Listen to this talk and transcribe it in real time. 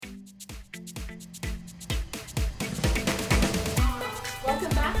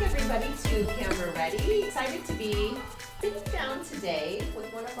everybody to Camera Ready. Excited to be sitting down today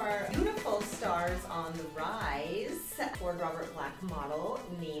with one of our beautiful stars on the rise, Ford Robert Black model,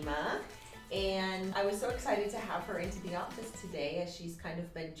 Nima. And I was so excited to have her into the office today as she's kind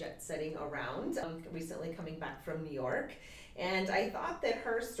of been jet setting around, recently coming back from New York. And I thought that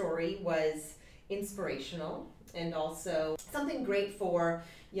her story was inspirational and also something great for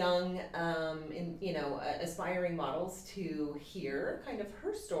young, aspiring models to hear kind of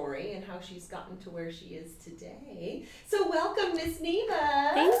her story and how she's gotten to where she is today. So welcome, Miss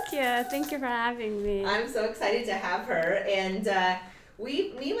Nima. Thank you for having me. I'm so excited to have her, and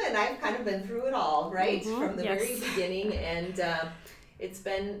Nima and I've kind of been through it all, right? Mm-hmm. From the very beginning, and it's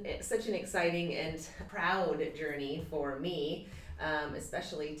been such an exciting and proud journey for me,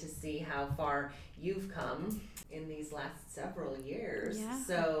 especially to see how far you've come in these last several years. Yeah.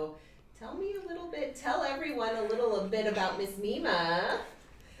 So tell everyone a little bit about Miss Nima.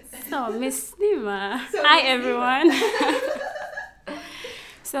 So, Miss Nima. Hi, everyone.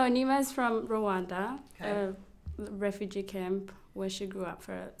 So, Nima is from Rwanda, a refugee camp where she grew up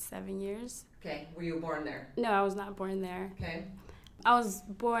for 7 years. Okay. Were you born there? No, I was not born there. Okay. I was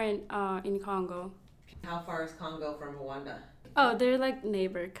born in Congo. How far is Congo from Rwanda? Oh, they're like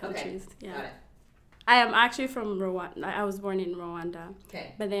neighbor countries. Okay. Yeah. Got it. I am actually from Rwanda. I was born in Rwanda.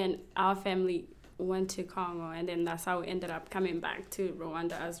 Okay. But then our family went to Congo, and then that's how we ended up coming back to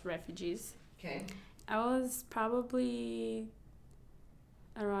Rwanda as refugees. Okay. I was probably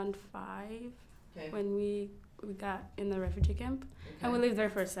around 5 when we got in the refugee camp, and we lived there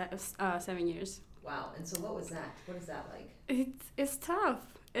for 7 years. Wow. And so what was that? What is that like? It's tough.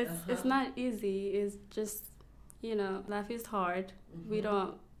 It's not easy. It's just, life is hard. Mm-hmm.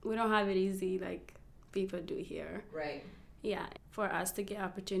 We don't have it easy like people do here. Right. Yeah. For us to get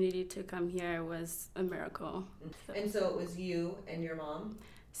opportunity to come here was a miracle. And so it was you and your mom?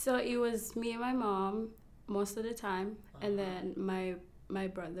 So it was me and my mom most of the time, and then my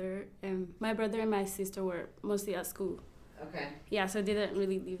brother and my sister were mostly at school. Okay. Yeah, so they didn't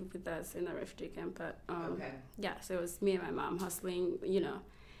really live with us in the refugee camp, but yeah, so it was me and my mom hustling,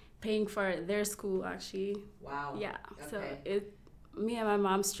 paying for their school actually. Wow. Yeah. Okay. So me and my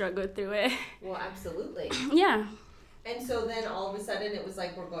mom struggled through it. Well, absolutely. Yeah. And so then all of a sudden it was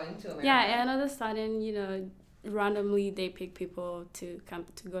like, we're going to America. Yeah, and all of a sudden, randomly they pick people to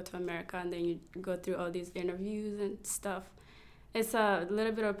go to America, and then you go through all these interviews and stuff. It's a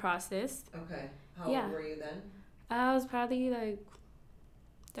little bit of a process. Okay. How old were you then? I was probably like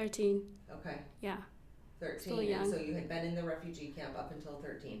 13. Okay. Yeah. 13. Still young. And so you had been in the refugee camp up until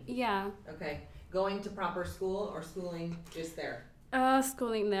 13. Yeah. Okay. Going to proper school or schooling just there?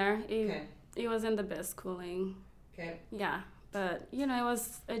 Schooling there. It wasn't the best schooling. Okay. Yeah. But, it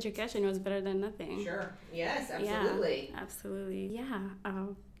was education. It was better than nothing. Sure. Yes, absolutely. Yeah, absolutely. Yeah.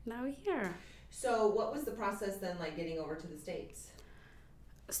 Now we're here. So what was the process then like getting over to the States?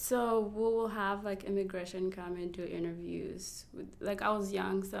 So we will have like immigration come and do interviews. Like I was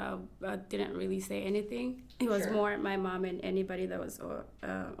young, so I didn't really say anything. It was more my mom and anybody that was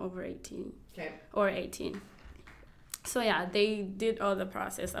over 18. Okay. Or 18. So yeah, they did all the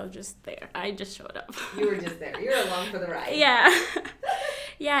process. I was just there. I just showed up. You were just there. You're along for the ride. Yeah.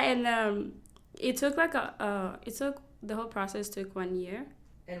 Yeah, and it took the whole process took 1 year.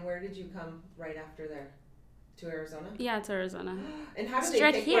 And where did you come right after there? To Arizona? Yeah, to Arizona. And how did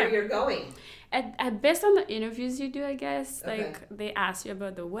they pick where you're going? Based on the interviews you do, I guess. Like, they ask you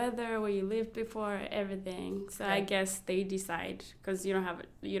about the weather, where you lived before, everything. So I guess they decide, because you don't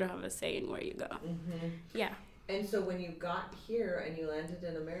have a say in where you go. Mm-hmm. Yeah. And so when you got here and you landed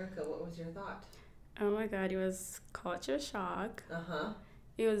in America, what was your thought? Oh my God, it was culture shock. Uh-huh.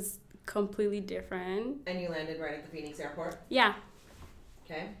 It was completely different. And you landed right at the Phoenix airport? Yeah.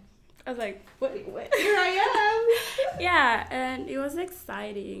 Okay. I was like, what? Here I am. Yeah, and it was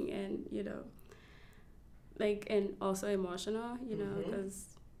exciting and, and also emotional,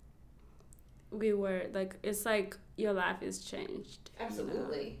 because we were, like, it's like your life is changed.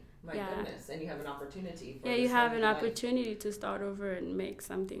 Absolutely. My goodness. And you have an opportunity. You have an opportunity to start over and make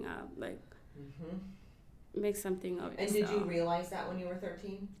something up, like, make something of yourself. And did you realize that when you were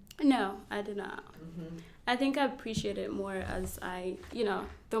 13? No, I did not. Mm-hmm. I think I appreciate it more as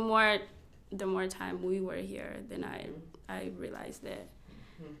the more time we were here, then I realized it.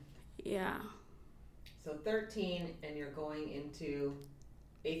 Mm-hmm. Yeah. So 13, and you're going into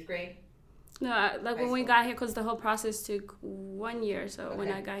 8th grade? No, when we got here, because the whole process took 1 year. So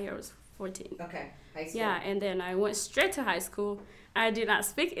when I got here, I was 14. Okay, high school. Yeah, and then I went straight to high school. I did not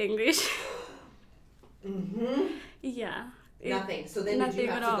speak English. Mm-hmm. Yeah. Nothing. So then did you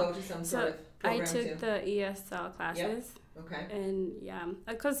have to go to some sort of program I took too? the ESL classes. Yep. Okay. And yeah,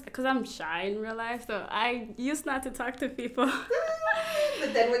 because I'm shy in real life, so I used not to talk to people.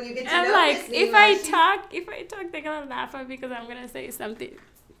 But then when you get to and know like, Miss if Nima, I talk, they're gonna laugh at me because I'm gonna say something.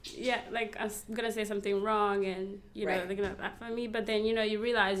 Yeah, like I'm gonna say something wrong, and you know Right. they're gonna laugh at me. But then you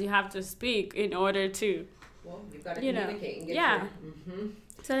realize you have to speak in order to. well, you've got to you know, communicate and get yeah. your...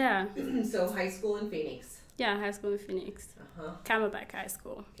 So yeah, So high school in Phoenix. yeah, high school in Phoenix, Uh-huh. Camelback High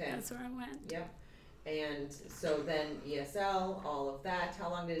School. Okay. That's where I went. Yep. And so then ESL, all of that. How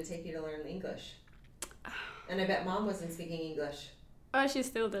long did it take you to learn English? And I bet Mom wasn't speaking English. Oh, she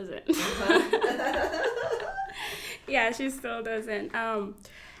still doesn't. Uh-huh. Yeah, she still doesn't.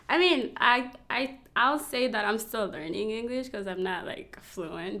 I mean, I'll say that I'm still learning English because I'm not like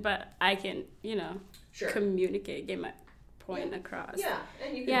fluent, but I can, Sure. communicate, get my point across. Yeah,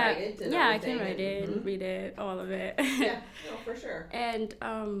 and you can Yeah, write it. And yeah, I everything can write it, and- read it, all of it. Yeah, no, for sure. And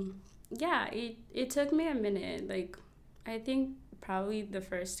yeah, it took me a minute. Like, I think probably the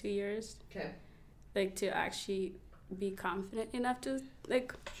first 2 years, Okay, like to actually be confident enough to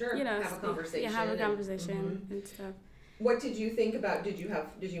like, sure. Have a conversation. Yeah, have a and- conversation and stuff. What did you think about? Did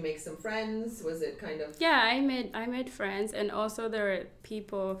you make some friends? Was it kind of... Yeah, I made friends, and also there were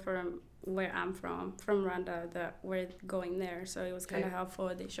people from where I'm from Rwanda, that were going there, so it was kind of Okay.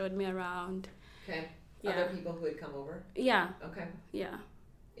 helpful. They showed me around. Okay. Yeah. Other people who had come over? Yeah, Okay. yeah.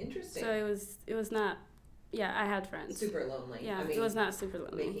 Interesting. So it was not. Yeah, I had friends. Super lonely. Yeah, I mean, it was not super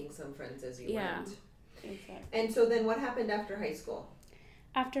lonely. making some friends as you Yeah. went. Exactly. And so then what happened after high school?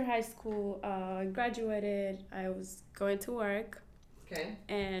 After high school, I graduated. I was going to work, Okay.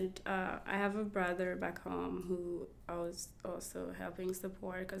 and I have a brother back home who I was also helping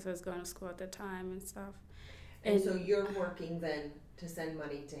support because I was going to school at the time and stuff. And so you're working then to send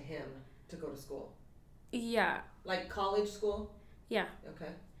money to him to go to school? Yeah, Like college school? yeah.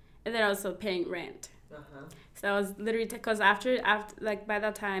 Okay. And then also paying rent. Uh-huh. So I was literally because after like by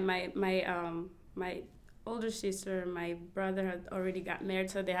that time my older sister and my brother had already got married,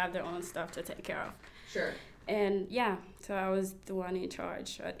 so they have their own stuff to take care of. Sure. And yeah, so I was the one in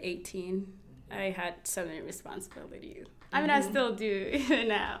charge at 18. I had so many responsibilities. I mean, I still do even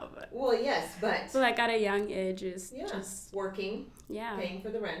now, but Well, yes, but like at a young age is yeah, just working, yeah. paying for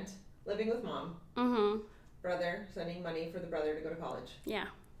the rent, living with mom, Mhm. brother, sending money for the brother to go to college. Yeah.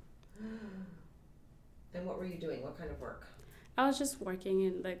 And what were you doing? What kind of work? I was just working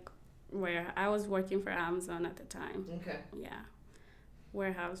in like where I was working for Amazon at the time. Okay. Yeah.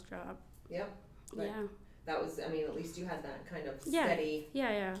 Warehouse job. Yep. But Yeah. that was, I mean, at least you had that kind of Yeah. steady,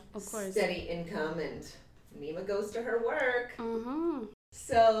 Yeah, of course. steady income, and Nima goes to her work. Mhm.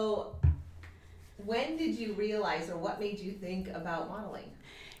 So, when did you realize, or what made you think about modeling?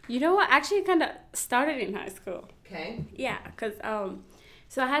 You know what? Actually, kind of started in high school. Okay. Yeah, cause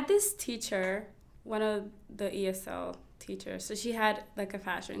so I had this teacher, one of the ESL teachers. So she had like a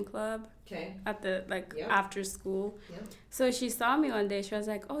fashion club Okay. at the like Yep. after school. Yep. So she saw me one day. She was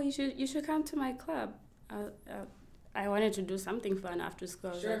like, "Oh, you should come to my club." I wanted to do something fun after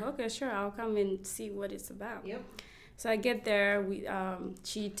school. I was Sure. like, "Okay, sure, I'll come and see what it's about." Yep. So I get there.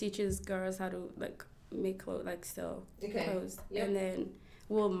 She teaches girls how to like make clothes, like sew Okay. clothes, Yep. and then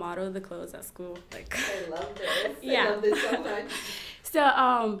we'll model the clothes at school. Like, I love this. Yeah. I love this so much.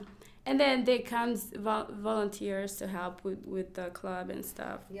 so and then they comes volunteers to help with the club and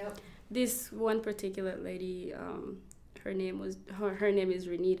stuff. Yep. This one particular lady, her name is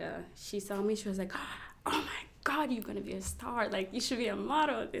Renita. She saw me. She was like, "Oh my God, you're gonna be a star! Like you should be a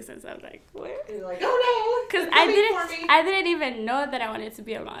model of this." And so I was like, "What?" And you're like, oh no! Because For me. I didn't even know that I wanted to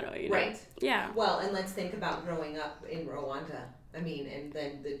be a model. You know? Right. Yeah. Well, and let's think about growing up in Rwanda. I mean, and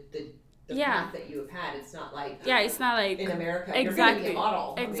then the Yeah. path that you have had. It's not like Yeah, it's not like in America. Exactly. You're going to be a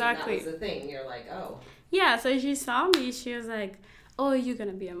model. Exactly. I mean, that was the thing. You're like, oh. Yeah, so she saw me. She was like, "Oh, you're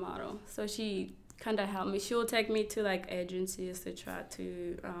gonna be a model." So she kind of helped me. She will take me to like agencies to try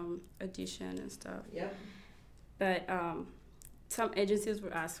to audition and stuff. Yep. But some agencies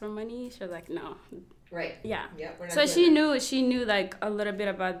would ask for money. She was like, "No." Right. Yeah. Yep. We're not So doing she knew like a little bit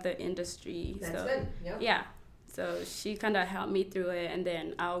about the industry. that. That's so good. Yep. yeah. So she kind of helped me through it, and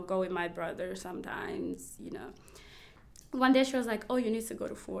then I'll go with my brother sometimes. One day she was like, "Oh, you need to go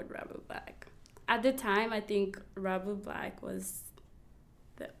to Ford Robert Black." At the time, I think Robert Black was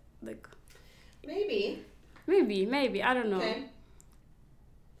the like Maybe. maybe I don't know. Okay.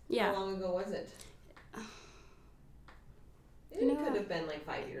 Yeah. How long ago was it? It You know could what? have been like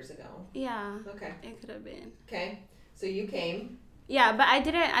 5 years ago. Yeah. Okay. It could have been. Okay. So you came. Yeah, but I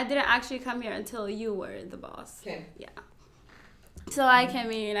didn't actually come here until you were the boss. Okay. Yeah. So I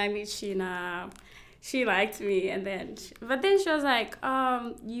came in, I meet Sheena. she liked me, and then but then she was like,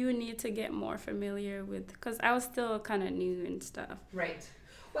 you need to get more familiar with, because I was still kind of new and stuff. Right.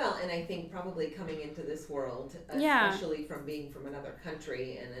 Well, and I think probably coming into this world, Yeah. especially from being from another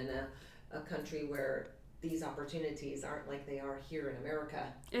country and in a country where these opportunities aren't like they are here in America,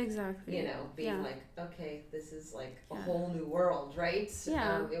 Exactly. you know, being Yeah. like, okay, this is like a Yeah. whole new world, right?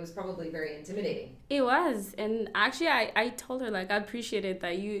 Yeah. It was probably very intimidating. It was, and actually, I told her, like, I appreciated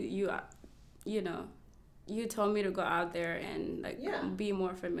that you know, you told me to go out there and like Yeah. be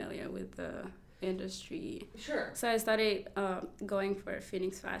more familiar with the industry. Sure. So I started going for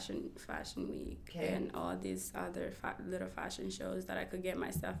Phoenix Fashion Week Okay. and all these other little fashion shows that I could get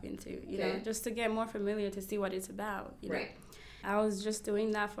myself into, you Okay. know, just to get more familiar, to see what it's about, you know. Right. I was just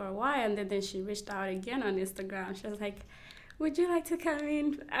doing that for a while, and then she reached out again on Instagram. She was like, would you like to come in?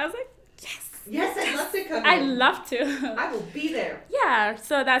 I was like, yes. Yes, I'd love to come in. I'd love to. I will be there. Yeah,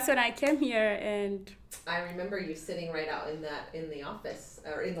 so that's when I came here, and I remember you sitting right out in the office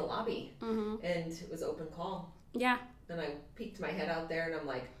or in the lobby, and it was open call. yeah. And I peeked my head out there, and I'm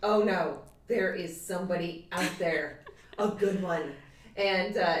like, oh no, there is somebody out there, a good one.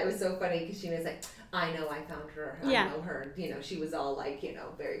 And it was so funny because she was like, I know, I found her. I Yeah. know her. You know, she was all like, you know,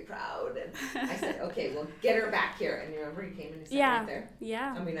 very proud. And I said, okay, well, get her back here. And you remember you came and you sat Yeah. right there?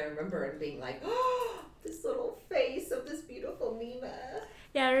 Yeah. I mean, I remember it being like, oh, this little face of this beautiful Nima.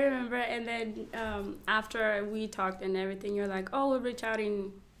 Yeah, I remember. And then after we talked and everything, you're like, oh, we'll reach out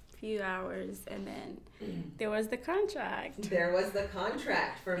in a few hours. And then there was the contract. There was the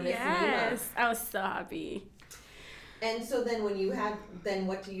contract for Miss Yes, I was so happy. Nima. And so then when you had, then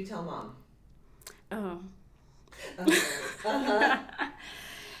what do you tell Mom? Oh. Uh-huh.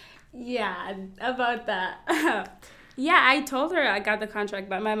 Yeah, about that. Yeah, I told her I got the contract,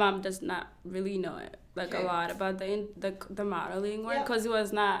 but my mom does not really know it, like Okay. a lot about the modeling work, Yep. because it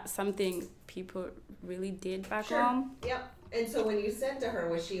was not something people really did back Sure. home. Yep. And so when you said to her,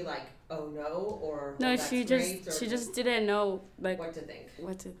 was she like, "Oh no," or No, "Well, that's she great," just or didn't know like what to think?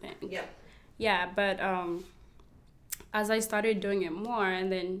 what to think. Yep. Yeah, but as I started doing it more,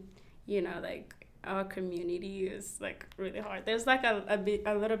 and then you know, like our community is like really hard. There's like a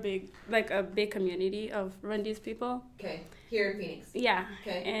big community of Rwandese people. Okay. Here in Phoenix. Yeah.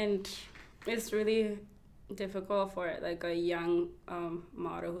 Okay. And it's really difficult for like a young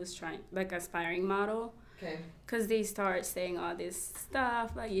model who's trying, like aspiring model, Okay. because they start saying all this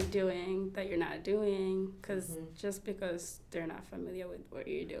stuff like you're doing that you're not doing, because just because they're not familiar with what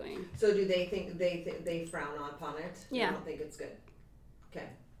you're doing. So do they think they frown upon it? Yeah. They don't think it's good. Okay.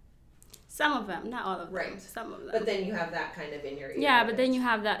 Some of them, not all of them. Right. Some of them. But then you have that kind of in your ear. Yeah, but then you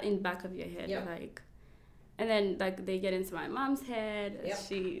have that in back of your head, Yep. like, and then like they get into my mom's head. Yep.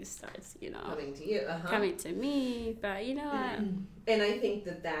 She starts, you know, coming to you. coming to me. But you know what? And I think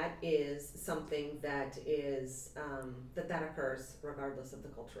that is something that is that occurs regardless of the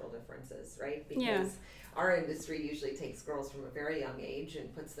cultural differences, right? Because Yeah. our industry usually takes girls from a very young age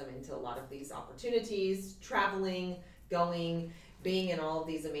and puts them into a lot of these opportunities, traveling, going, being in all of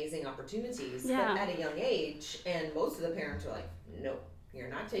these amazing opportunities, Yeah. but at a young age. And most of the parents are like, no, you're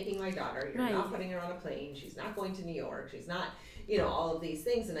not taking my daughter. You're Right. not putting her on a plane. She's not going to New York. She's not, you know, all of these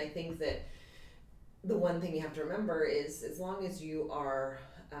things. And I think that the one thing you have to remember is as long as you are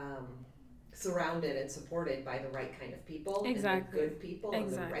surrounded and supported by the right kind of people, Exactly. and the good people, and the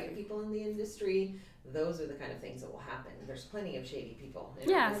Exactly. right people in the industry, those are the kind of things that will happen. There's plenty of shady people in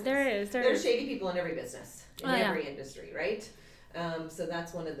our Yeah, business. there is. There's shady people in every business, in Oh, yeah. every industry, right? So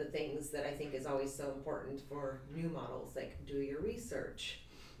that's one of the things that I think is always so important for new models. Like, do your research,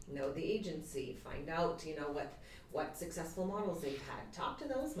 know the agency, find out, you know, what successful models they've had. Talk to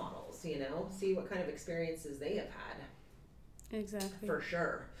those models, you know, see what kind of experiences they have had, Exactly. for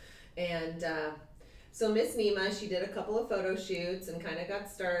sure. And so Miss Nima, she did a couple of photo shoots and kind of got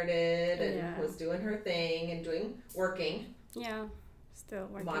started and Yeah. was doing her thing and working, Yeah, still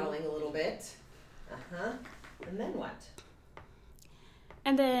working. modeling a little bit. And then what?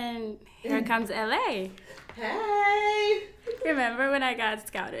 And then here comes LA. Hey! Remember when I got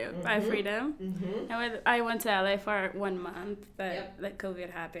scouted by Mhm. Freedom? Mm-hmm. I went to LA for 1 month, but Yep. like COVID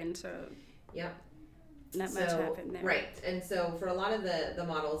happened, so Yep. not much happened there. Right. And so for a lot of the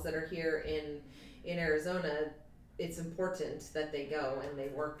models that are here in Arizona, it's important that they go and they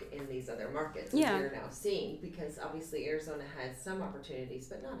work in these other markets, Yeah. as you're now seeing, because obviously Arizona has some opportunities,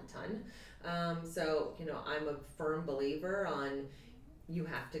 but not a ton. So, you know, I'm a firm believer on you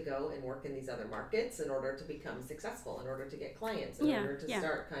have to go and work in these other markets in order to become successful, in order to get clients, in order to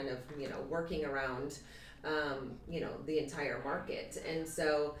start kind of, you know, working around, you know, the entire market. And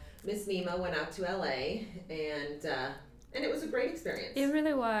so Miss Nima went out to LA and And it was a great experience. It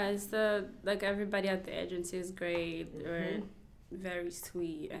really was. Everybody at the agency is great. They were very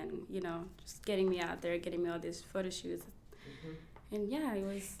sweet, and just getting me out there, getting me all these photo shoots, and yeah, it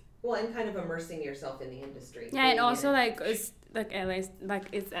was. Well, and kind of immersing yourself in the industry. Yeah, and also it's like LA,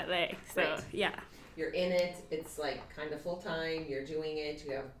 it's LA, so right. Yeah. You're in it. It's like kind of full time. You're doing it.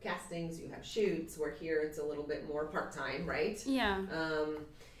 You have castings. You have shoots. Where here it's a little bit more part time, right? Yeah.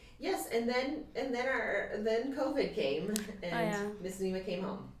 Yes, and then COVID came, and Miss Nima came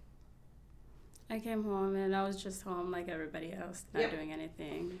home. I came home and I was just home like everybody else, not doing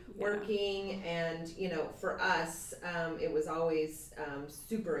anything. Working, and for us, it was always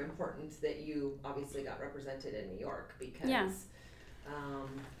super important that you obviously got represented in New York because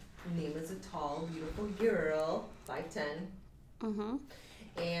Nima's a tall, beautiful girl, 5'10".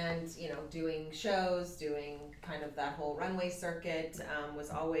 And doing shows, doing kind of that whole runway circuit was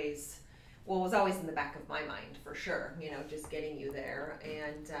always in the back of my mind for sure. Just getting you there,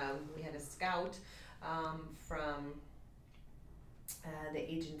 and we had a scout from the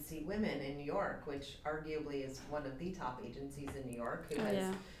agency Women in New York, which arguably is one of the top agencies in New York, who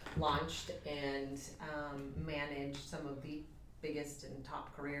has launched and managed some of the biggest and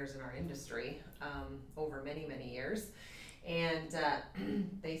top careers in our industry over many, many years. And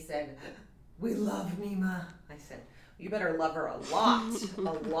they said, "We love Nima." I said, "You better love her a lot, a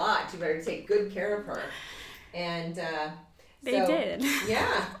lot. You better take good care of her." And they did.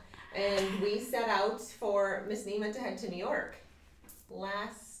 Yeah. And we set out for Miss Nima to head to New York.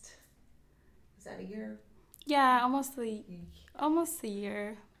 Was that a year? Yeah, almost a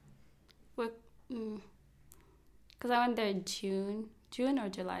year. Because I went there in June or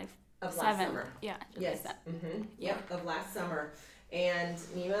July. Of last summer. Yeah. Yes. Yep, of last summer. And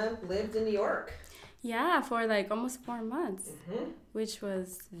Nima lived in New York. Yeah, for like almost 4 months, which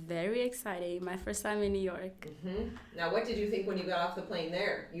was very exciting. My first time in New York. Now, what did you think when you got off the plane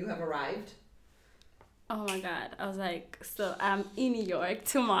there? You have arrived. Oh my God. I was like, so I'm in New York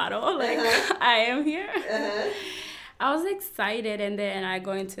to model. Like, I am here. I was excited, and then I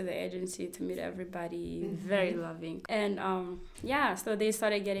go into the agency to meet everybody, very loving. And so they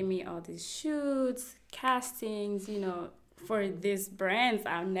started getting me all these shoots, castings, for these brands.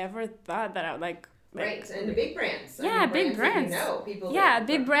 I never thought that I would like right, and the big brands. Big brands. People.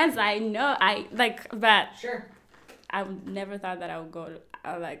 Big brands I know. But sure. I never thought that I would go.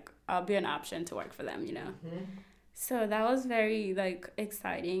 I'll be an option to work for them. So that was very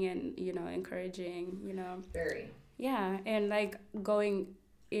exciting and encouraging. Very. Yeah, and going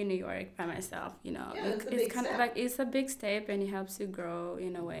in New York by myself, it's kind of it's a big step, and it helps you grow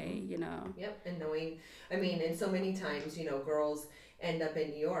in a way, Yep, and knowing, and so many times, girls end up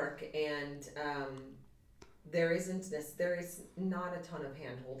in New York, and there is not a ton of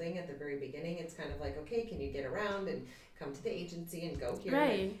hand holding at the very beginning. It's kind of like, okay, can you get around and come to the agency and go here?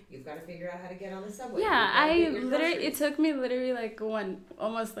 Right. And you've got to figure out how to get on the subway. Yeah, it took me literally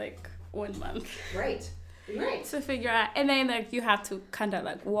almost 1 month. Right. To figure out, and then you have to kind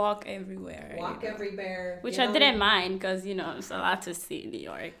of walk everywhere. Everywhere. Which I didn't mind because it's a lot to see in New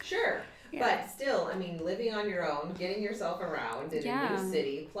York. Sure. Yeah. But still, living on your own, getting yourself around in a new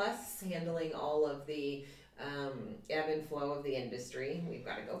city, plus handling all of the ebb and flow of the industry. We've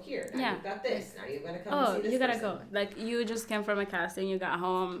got to go here. Now you've got this. Now you've got to come and see this you gotta person. go. You just came from a casting, you got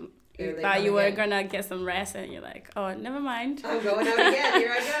home. You thought you were gonna get some rest, and you're like, oh, never mind. I'm going out again.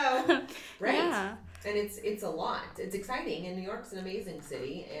 Here I go. Right. Yeah. And it's a lot. It's exciting, and New York's an amazing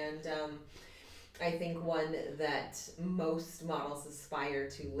city, and I think one that most models aspire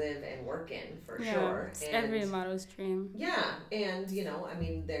to live and work in for sure. It's every model's dream. Yeah, and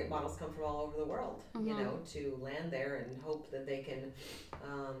their models come from all over the world, to land there and hope that they can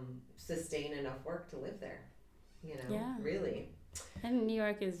sustain enough work to live there. Really. And New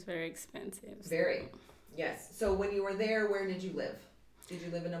York is very expensive. Very, yes. So when you were there, where did you live? Did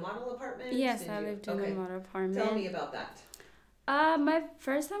you live in a model apartment? Yes, I lived in a model apartment. Tell me about that. My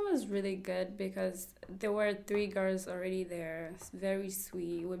first time was really good because there were 3 girls already there. It's very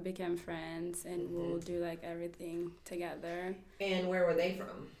sweet. We became friends, and we'll do everything together. And where were they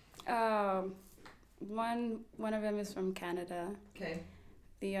from? One of them is from Canada. Okay.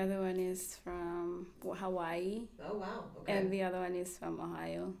 The other one is from Hawaii. Oh, wow. Okay. And the other one is from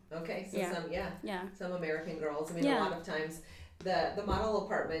Ohio. Okay, so some American girls. A lot of times the model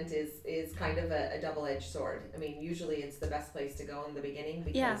apartment is kind of a double-edged sword. Usually it's the best place to go in the beginning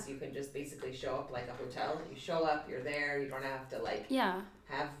because you can just basically show up like a hotel. You show up, you're there, you don't have to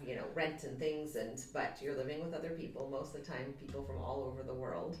have, rent and things, but you're living with other people, most of the time people from all over the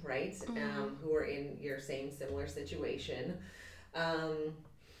world, right? Who are in your similar situation.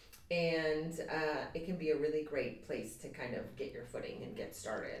 and it can be a really great place to kind of get your footing and get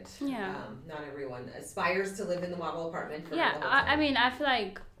started. Yeah. Not everyone aspires to live in the model apartment for Yeah, the whole time. I mean, I feel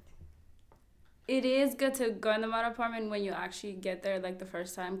like it is good to go in the model apartment when you actually get there, like the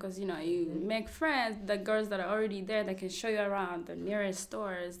first time, because you make friends. The girls that are already there, they can show you around the nearest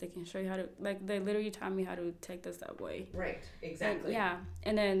stores. They can show you how to, like, they literally taught me how to take the subway. Right, exactly.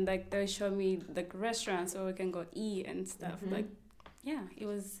 And then like they showed me the restaurants where we can go eat and stuff. Like, yeah, it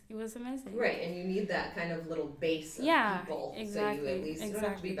was amazing. Right, and you need that kind of little base of people. Exactly. So you at least you don't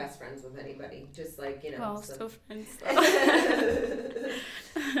have to be best friends with anybody. Just like, Well, still friends.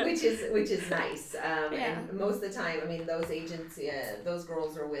 which is nice. And most of the time, I mean, those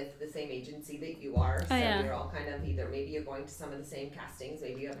girls are with the same agency that you are. So you're all kind of either maybe you're going to some of the same castings,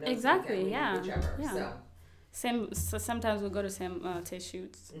 maybe you have no exactly, whichever. Yeah. So sometimes we'll go to same taste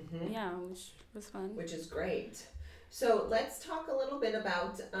shoots. Yeah, which was fun. Which is great. So let's talk a little bit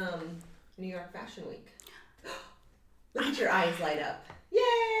about New York Fashion Week. Look at your eyes light up.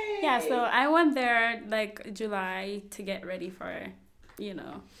 Yay! Yeah, so I went there like July to get ready for,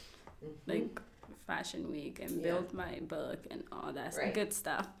 like Fashion Week and build my book and all that good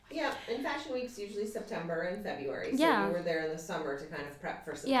stuff. Yeah, and Fashion Week's usually September and February. So you were there in the summer to kind of prep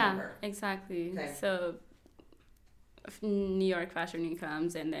for September. Yeah, exactly. Okay. So New York Fashion Week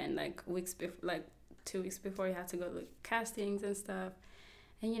comes, and then like 2 weeks before, you have to go to castings and stuff.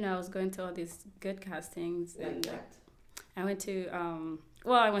 And I was going to all these good castings. And I went to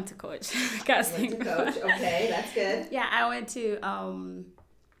Coach casting. Went to Coach, okay, that's good. Yeah, I went to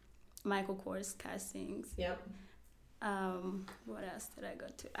Michael Kors castings. Yep. What else did I go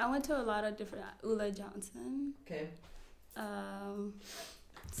to? I went to a lot of different Ula Johnson. Okay.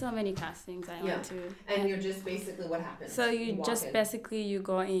 So many castings I went to. And you're just basically what happens? So you just basically you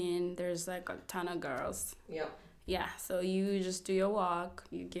go in, there's like a ton of girls. Yep. Yeah, so you just do your walk,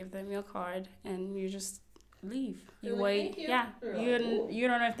 you give them your card, and you just leave. You wait. You. Yeah. You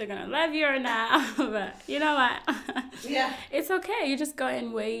don't know if they're gonna love you or not, but you know what? Yeah. It's okay. You just go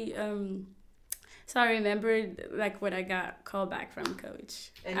and wait. So I remember like when I got called back from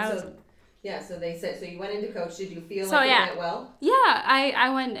Coach. So they said, so you went into Coach. Did you feel like it went well? Yeah,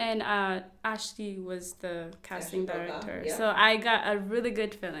 I went, and Ashley was the casting director. Yeah. So I got a really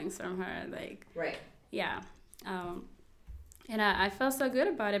good feelings from her. Like, right. Yeah. And I felt so good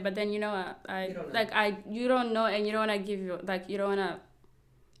about it. But then, you don't know, and you don't want to you don't want to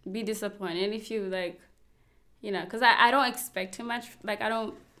be disappointed if you, because I don't expect too much. Like, I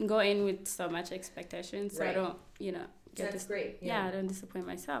don't go in with so much expectation. So I don't, That's great. Yeah, I don't disappoint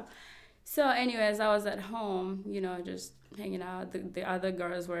myself. So anyways, I was at home, just hanging out. The other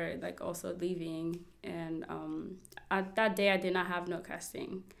girls were like also leaving, and at that day I did not have no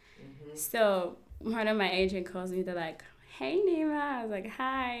casting. So one of my agent calls me. They're like, "Hey Nima," I was like,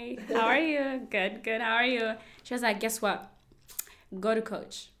 "Hi, how are you?" Good. How are you? She was like, "Guess what? Go to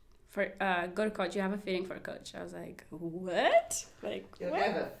Coach. Go to Coach. You have a fitting for Coach." I was like, "What? Like, you what?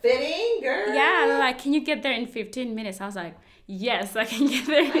 have a fitting, girl?" Yeah, they're like, "Can you get there in 15 minutes?" I was like, "Yes, I can get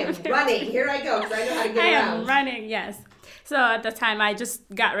there." I am running. Here I go, because I know how to get around. I am running, yes. So at the time, I just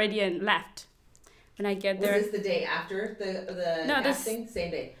got ready and left. When I get there. Was this the day after the casting?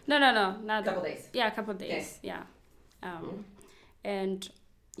 Same day? No. Not couple days. Yeah, a couple days. Okay. Yeah. And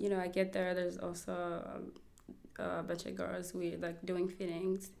I get there. There's also a bunch of girls we like doing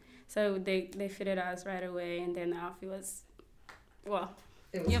fittings. So they fitted us right away, and then the outfit was, well.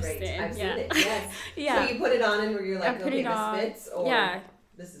 It was great. I've seen it. Yes. Yeah. So you put it on, and you're like, okay, this fits, or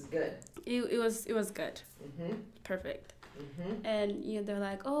this is good. It was good. Perfect. And they're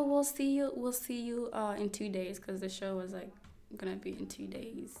like, "Oh, we'll see you in 2 days," because the show was like gonna be in 2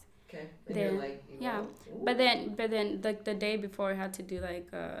 days. Okay. And you're like, but then like the day before I had to do like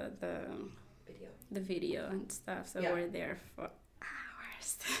the video and stuff, so we're there for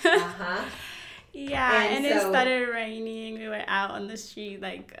hours. Yeah, and it started raining. We were out on the street,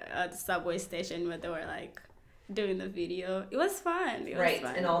 like at the subway station, where they were like doing the video. It was fun.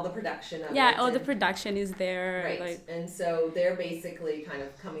 And all the production of it. Yeah, all the production is there. Right, like, and so they're basically kind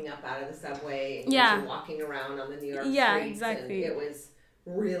of coming up out of the subway and walking around on the New York streets. Yeah, exactly. And it was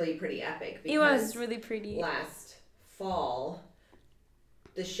really pretty epic. It was really pretty. Last fall,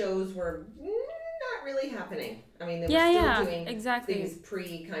 the shows were not really happening. I mean, they were still doing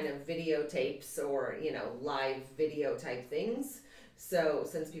these kind of videotapes or, live video type things. So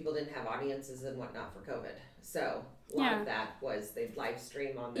since people didn't have audiences and whatnot for COVID. So a lot of that was they'd live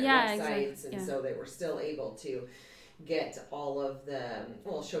stream on their websites. And so they were still able to get all of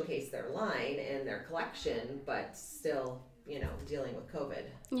showcase their line and their collection, but still, dealing with COVID.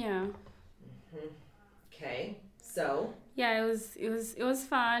 Yeah. Okay. So yeah, it was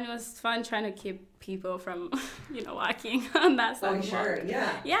fun. It was fun trying to keep people from, walking on that sidewalk. oh sure,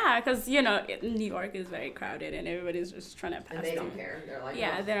 yeah. Yeah, because New York is very crowded and everybody's just trying to pass. And they don't care. They're like,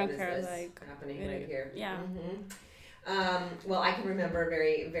 yeah, oh, they don't what care. is this Like happening right here. Yeah. Well, I can remember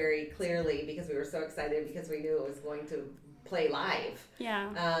very, very clearly because we were so excited because we knew it was going to play live. Yeah.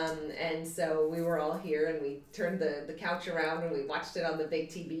 And so we were all here and we turned the couch around and we watched it on the big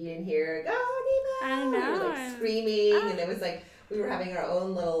TV in here. Go, Nima! I know. We were like screaming and it was like we were having our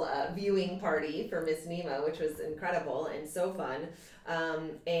own little viewing party for Miss Nima, which was incredible and so fun.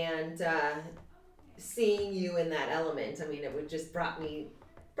 And seeing you in that element, I mean, it would just brought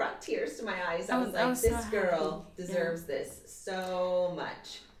tears to my eyes. I was like, this girl deserves this so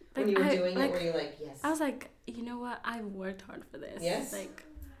much. Like, when you were doing it, were you like, yes? I was like, you know what? I've worked hard for this. Yes. Like,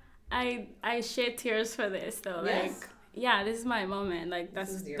 I shed tears for this though. Yes. Like, yeah, this is my moment. Like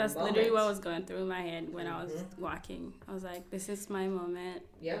that's literally what was going through my head when I was walking. I was like, this is my moment.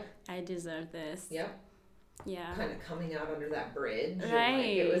 Yep. I deserve this. Yep. Yeah. Kind of coming out under that bridge. Right. Like,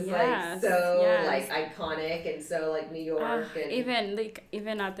 it was like so like iconic and so like New York and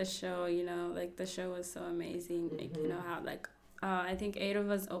even at the show, like the show was so amazing. Like how like I think 8 of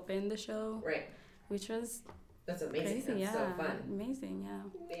us opened the show. Right. Which was that's amazing. Crazy, that's so fun. Amazing, yeah.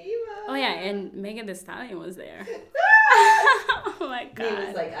 Nima. Oh yeah, and Megan Thee Stallion was there. Oh my god.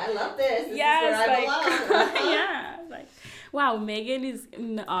 Nima's like, I love this. This yes, is where I belong. Yeah. Like, wow, Megan is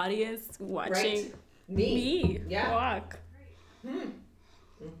in the audience watching. Right. Me. Yeah. Walk.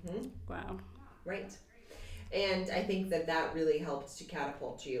 Mm-hmm. Wow. Right. And I think that really helped to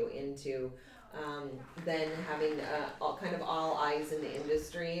catapult you into then having all eyes in the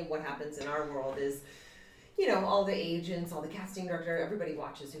industry. What happens in our world is, all the agents, all the casting director, everybody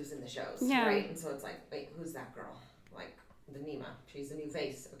watches who's in the shows, right? And so it's like, wait, who's that girl? Like, the Nima, she's a new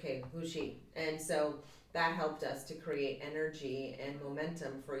face. Okay, who's she? And so that helped us to create energy and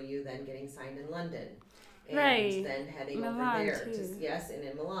momentum for you then getting signed in London. And then heading Milan, over there too. And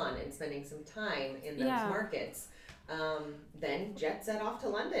in Milan and spending some time in those markets. Then jet set off to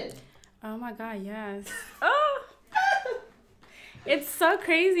London. Oh my god, yes. Oh, it's so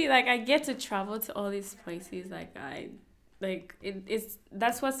crazy. Like I get to travel to all these places. It's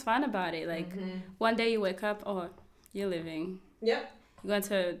that's what's fun about it. Like one day you wake up, oh, you're living. Yep. You're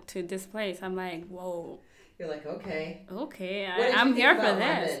going to this place. I'm like, whoa. You're like, okay. Okay, I'm here for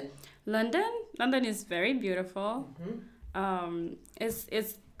this. London is very beautiful.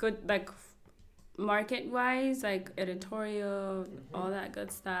 It's good, like market wise, like editorial, all that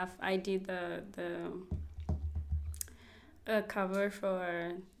good stuff. I did the cover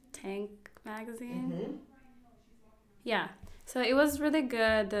for Tank magazine. Yeah, so it was really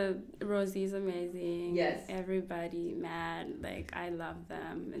good. The Rosie's amazing. Yes. Everybody mad. Like I love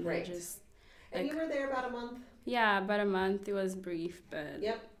them, and they're just. And you were there about a month. Yeah, about a month. It was brief, but.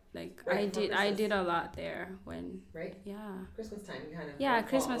 Yep. Like I did a lot there when Christmas time kind of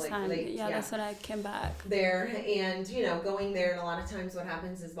Christmas time late, that's when I came back there. And going there, and a lot of times what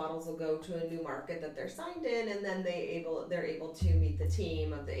happens is bottles will go to a new market that they're signed in, and then they're able to meet the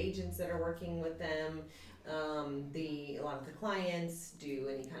team of the agents that are working with them. A lot of the clients do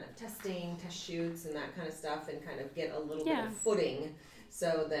any kind of test shoots and that kind of stuff, and kind of get a little bit of footing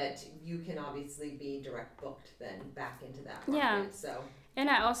so that you can obviously be direct booked then back into that market. So. And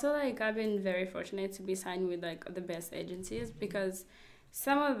I also I've been very fortunate to be signed with the best agencies, because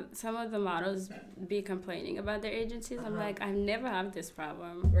some of the models be complaining about their agencies. I'm like, I never have this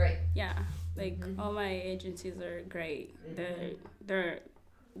problem. Right. Yeah. All my agencies are great. They're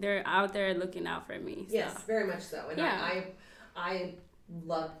out there looking out for me. So. Yes, very much so. And I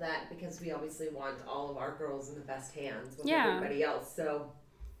love that, because we obviously want all of our girls in the best hands with everybody else. So,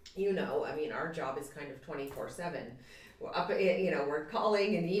 I mean, our job is kind of 24/7. We're up, we're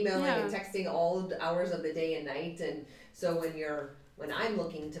calling and emailing and texting all hours of the day and night. And so when I'm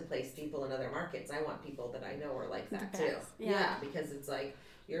looking to place people in other markets, I want people that I know are like that too. Yeah, because it's like,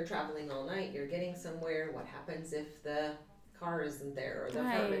 you're traveling all night, you're getting somewhere. What happens if the car isn't there, or the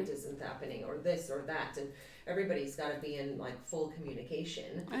apartment isn't happening, or this or that? And everybody's got to be in full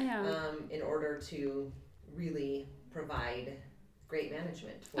communication in order to really provide great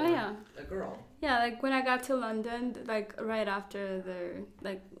management for a girl. Yeah, when I got to London, right after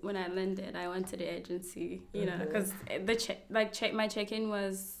when I landed, I went to the agency, because my check-in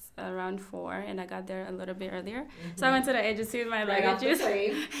was around 4, and I got there a little bit earlier. So I went to the agency with my luggages.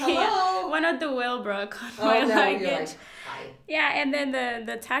 Hello. One of the wheel broke on my luggage. You're like, hi. Yeah, and then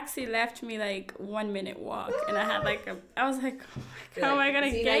the taxi left me like 1 minute walk, and I had like I was like, oh my God, how am I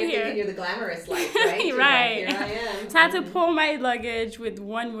gonna see, get now you're here? thinking you're the glamorous life, right? You're Right. like, here I am. So I had to pull my luggage with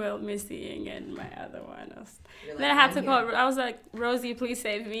one wheel missing and my other one. Then I had to call. I was like, Rosie, please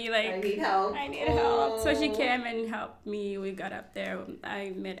save me. Like, I need help. I need help. So she came and helped me. We got up there. I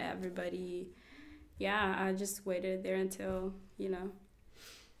met everybody. Yeah, I just waited there until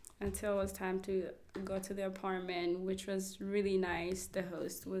it was time to go to the apartment, which was really nice. The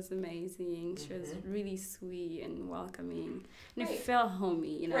host was amazing. She was really sweet and welcoming, and it felt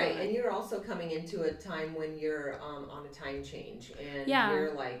homey, Right, and you're also coming into a time when you're on a time change, and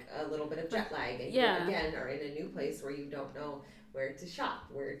you're like a little bit of jet lag, and you again are in a new place where you don't know where to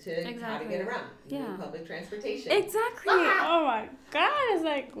shop, how to get around, new public transportation. Exactly. Oh my God, it's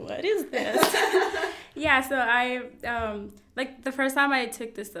like, what is this? Yeah, so I like the first time I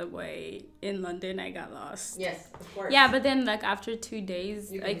took the subway in London, I got lost. Yes, of course. Yeah, but then like after 2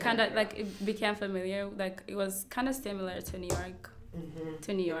 days, I kind of like it became familiar. Like it was kind of similar to New York,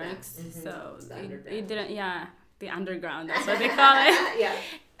 so it didn't. Yeah, the underground. That's what they call it. Yeah.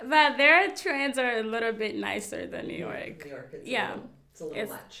 But their trains are a little bit nicer than New York. New York, it's a little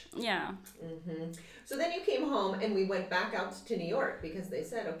much. Yeah. So then you came home, and we went back out to New York because they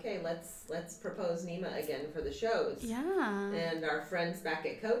said, okay, let's propose Nima again for the shows. Yeah. And our friends back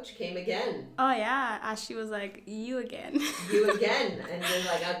at Coach came again. Oh yeah, Ashley was like, you again. You again, and we're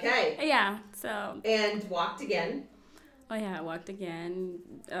like, okay. Yeah. So. And walked again. Oh yeah, I walked again.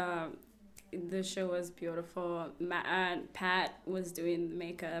 The show was beautiful. Pat was doing the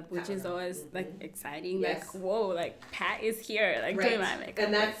makeup, which is always like exciting. Yes. Like, whoa, like Pat is here, like doing my makeup.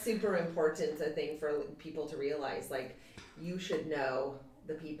 And that's super important, I think, for people to realize. Like, you should know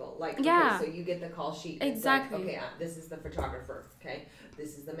the people. Like, okay, so you get the call sheet. Exactly. Like, okay, this is the photographer. Okay,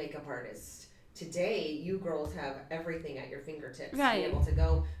 this is the makeup artist. Today, you girls have everything at your fingertips. Right. To be able to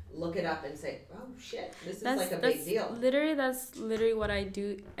go look it up and say, oh shit, this is like a big deal. That's literally what I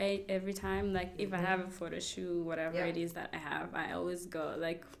do every time. Like if I have a photo shoot, whatever it is that I have, I always go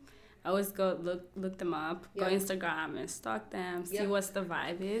look them up, go Instagram and stalk them, see what's the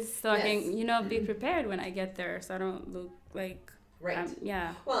vibe is, so I can be prepared when I get there, so I don't look like. Right.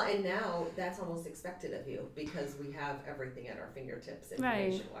 Well, and now that's almost expected of you because we have everything at our fingertips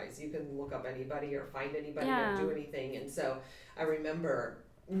information-wise. You can look up anybody or find anybody or do anything. And so I remember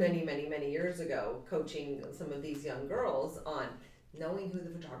many, many, many years ago coaching some of these young girls on knowing who the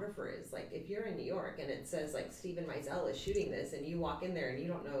photographer is. Like if you're in New York and it says like Steven Meisel is shooting this and you walk in there and you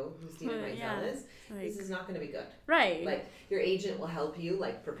don't know who Steven Meisel is, this is not going to be good. Right. Like your agent will help you,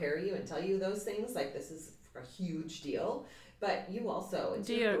 like prepare you and tell you those things. Like this is a huge deal. But you also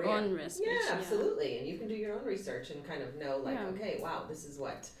do your own research. Yeah, absolutely. And you can do your own research and kind of know like, okay, wow, this is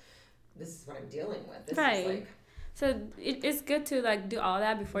what I'm dealing with. This is like. So it's good to like do all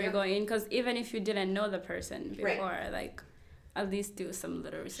that before you go in, because even if you didn't know the person before, like at least do some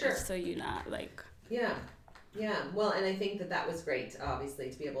little research so you're not like. Yeah. Well, and I think that was great,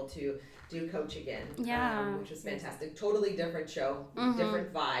 obviously, to be able to do Coach again. Which was fantastic. Totally different show,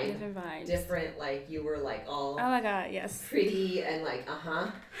 different vibe. Different, like you were like all. Oh my God, yes. Pretty and like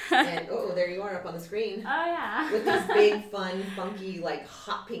and there you are up on the screen. Oh yeah. With these big, fun, funky, like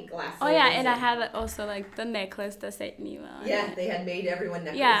hot pink glasses. Oh yeah, and I had also like the necklace that said Nima. Yeah, they had made everyone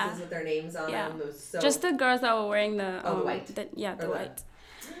necklaces with their names on them. It was so. Just the girls that were wearing the white. The white.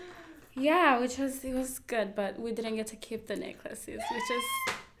 Yeah, it was good, but we didn't get to keep the necklaces, which is.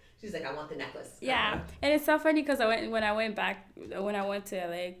 She's like, I want the necklace. Yeah, and it's so funny because when I went to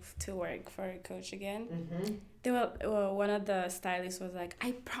LA to work for a Coach again, one of the stylists was like,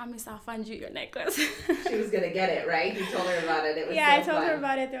 I promise I'll find you your necklace. She was gonna get it, right? You told her about it. It was I told her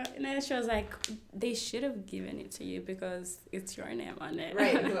about it, and then she was like, they should have given it to you because it's your name on it.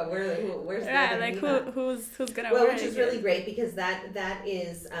 Right. Where's that? Like who's gonna wear it? Which is really great because that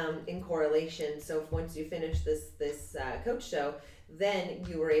is in correlation. So once you finish this Coach show, then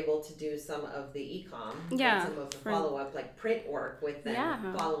you were able to do some of the e-com and some of the follow-up like print work with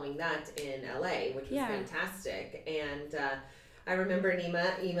them following that in LA, which was fantastic. And I remember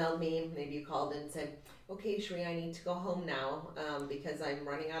Nima emailed me, maybe you called and said, okay, Shri, I need to go home now because I'm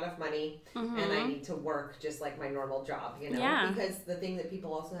running out of money and I need to work just like my normal job, because the thing that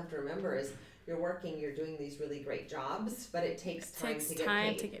people also have to remember is you're working, you're doing these really great jobs, but it takes time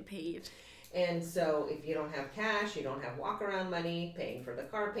to get paid. And so if you don't have cash, you don't have walk around money, paying for the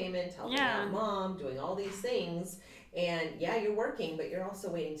car payment, helping out mom, doing all these things. And you're working, but you're also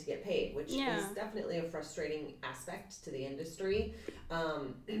waiting to get paid, which is definitely a frustrating aspect to the industry.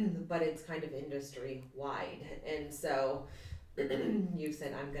 But it's kind of industry wide. And so you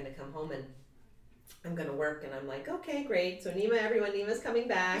said, I'm going to come home and I'm going to work. And I'm like, okay, great. So Nema's coming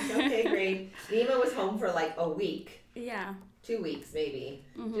back. Okay, great. Nema was home for like a week. Yeah. 2 weeks maybe.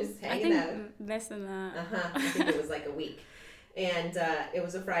 Mm-hmm. Just hanging out. Less than that. I think it was like a week. And it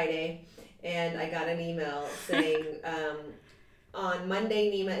was a Friday. And I got an email saying, on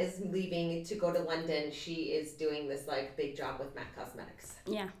Monday, Nema is leaving to go to London. She is doing this like big job with MAC Cosmetics.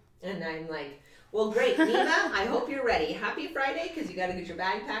 Yeah. And I'm like, well, great, Nema. I hope you're ready. Happy Friday, because you got to get your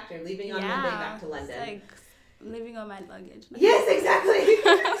bag packed. You're leaving on Monday back to London. It's like living on my luggage. Yes, exactly.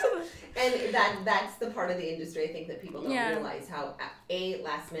 And that's the part of the industry I think that people don't realize how A,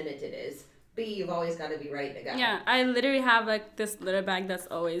 last minute it is. B, you've always got to be ready to go. Yeah, I literally have like this little bag that's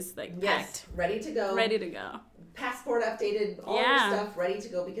always like packed. Ready to go. Ready to go. Passport updated, all your stuff ready to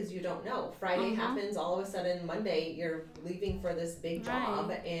go, because you don't know. Friday happens, all of a sudden Monday you're leaving for this big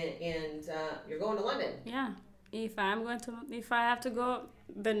job and you're going to London. Yeah. If I have to go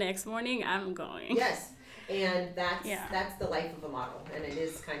the next morning, I'm going. Yes. And that's the life of a model, and it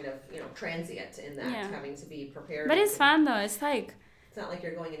is kind of, transient in that, having to be prepared. But it's fun though. It's like, it's not like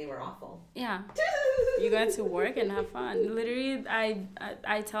you're going anywhere awful. Yeah. You go to work and have fun. Literally,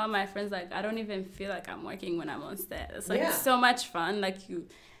 I tell my friends, like, I don't even feel like I'm working when I'm on set. It's like so much fun. Like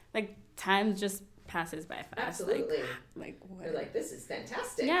time just passes by fast. Absolutely. Like what? You're like, this is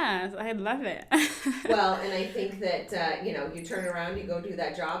fantastic. Yeah, I love it. Well, and I think that, you turn around, you go do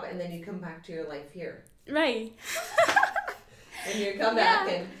that job, and then you come back to your life here. Right. And you come back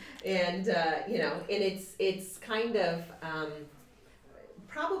and it's kind of,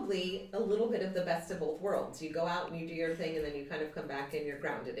 probably a little bit of the best of both worlds. You go out and you do your thing, and then you kind of come back and you're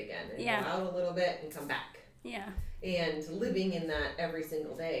grounded again. And go out a little bit and come back. Yeah. And living in that every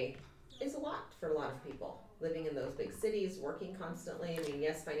single day is a lot for a lot of people. Living in those big cities, working constantly. I mean,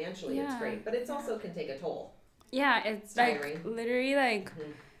 yes, financially it's great, but it's also can take a toll. Yeah, it's tiring. Like literally like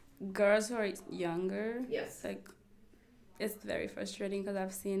girls who are younger. Yes. Like, it's very frustrating because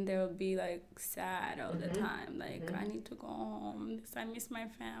I've seen they will be like sad all the time. Like, I need to go home. I miss my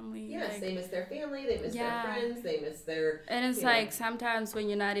family. Yes, like, they miss their family. They miss their friends. They miss their. And it's like sometimes when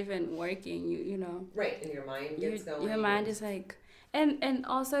you're not even working, you know. Right, and your mind gets going. Your mind is like, and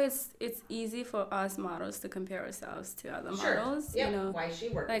also it's easy for us models to compare ourselves to other models. Yeah. You know, why is she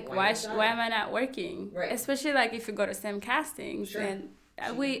working? Like why am I not working? Right. Especially like if you go to same castings and.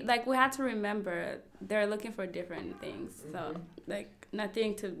 We had to remember they're looking for different things, so like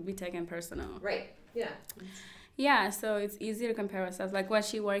nothing to be taken personal. Right. Yeah. Yeah, so it's easy to compare ourselves. Like, what's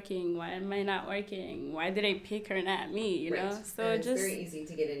she working? Why am I not working? Why did they pick her, not me? You know. So and it's very easy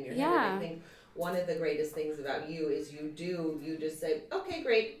to get in your head. And I think one of the greatest things about you is you just say, okay,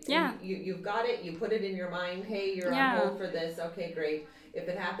 great. Yeah. You've got it. You put it in your mind. Hey, you're on hold for this. Okay, great. If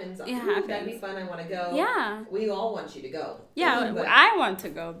it happens, that'd be fun. I want to go. Yeah. We all want you to go. Yeah, I want to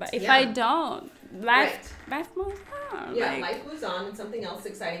go, but if I don't, life moves on. Yeah, life moves on, and something else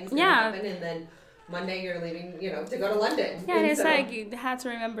exciting is going to happen, and then Monday you're leaving, to go to London. Yeah, and it's like you have to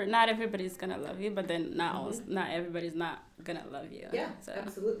remember, not everybody's gonna love you, but then not everybody's not gonna love you. Yeah,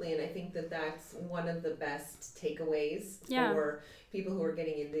 absolutely, and I think that that's one of the best takeaways for people who are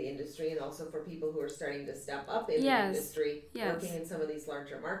getting into the industry, and also for people who are starting to step up in the industry, working in some of these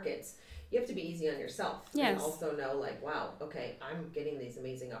larger markets. You have to be easy on yourself and also know, like, wow, okay, I'm getting these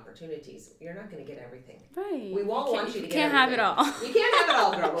amazing opportunities. You're not going to get everything. Right. We all want you to get everything. You can't have it all. You can't have it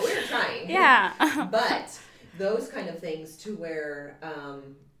all, girl, but we're trying. Yeah. But those kind of things to where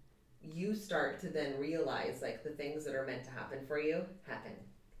you start to then realize, like, the things that are meant to happen for you happen,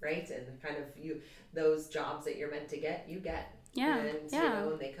 right? And kind of those jobs that you're meant to get, you get. Yeah. And,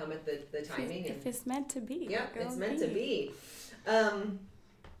 and they come at the timing. If it's meant to be. Yeah, it's meant to be.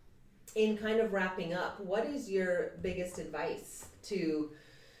 In kind of wrapping up, what is your biggest advice to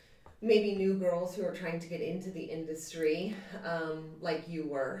maybe new girls who are trying to get into the industry, like you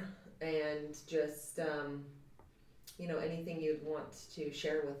were, and just, anything you'd want to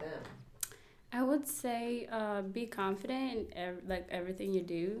share with them? I would say be confident in everything you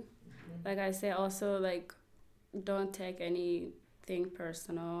do. Like I say, also, like, don't take anything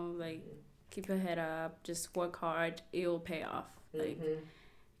personal. Like, keep your head up. Just work hard. It will pay off. Like,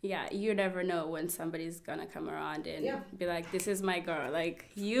 you never know when somebody's gonna come around and be like, "This is my girl." Like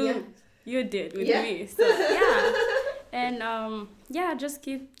you did with me. So and just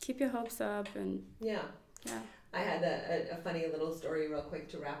keep your hopes up and I had a funny little story real quick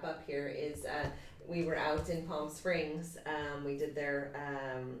to wrap up here. Is we were out in Palm Springs. We did their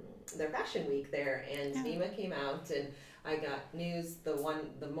fashion week there, and Nema came out, and I got news the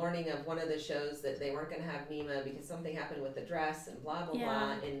morning of one of the shows that they weren't going to have Nema because something happened with the dress and blah blah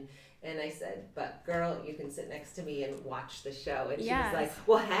blah. And I said, but girl, you can sit next to me and watch the show. And she was like,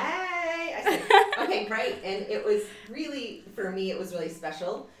 well, hey. Excellent. Okay, great. And it was really, for me, it was really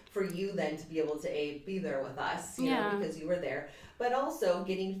special for you then to be able to be there with us, you know, because you were there. But also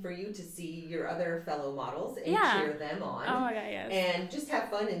getting for you to see your other fellow models and cheer them on. Oh my God, yes. And just have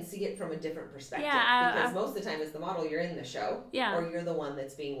fun and see it from a different perspective. Yeah, because most of the time as the model, you're in the show. Yeah. Or you're the one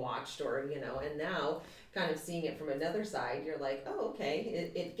that's being watched or, you know, and now kind of seeing it from another side, you're like, oh,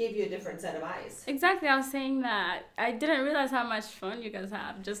 okay. It gave you a different set of eyes. Exactly. I was saying that. I didn't realize how much fun you guys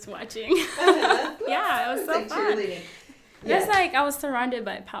have just watching. Yeah, it was so fun. Cheerleading. Yes. It's like I was surrounded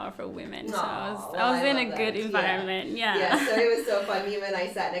by powerful women, so I was in a good environment. Yeah. So it was so fun. Mima and I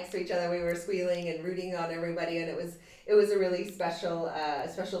sat next to each other. We were squealing and rooting on everybody, and it was a really special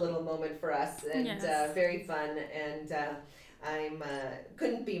little moment for us, and very fun. And I'm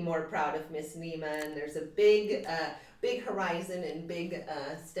couldn't be more proud of Miss Nima. And there's a big horizon and big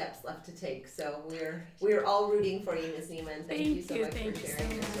steps left to take. So we're all rooting for you, Miss Nima, and thank you so much for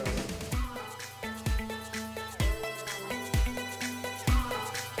sharing your story.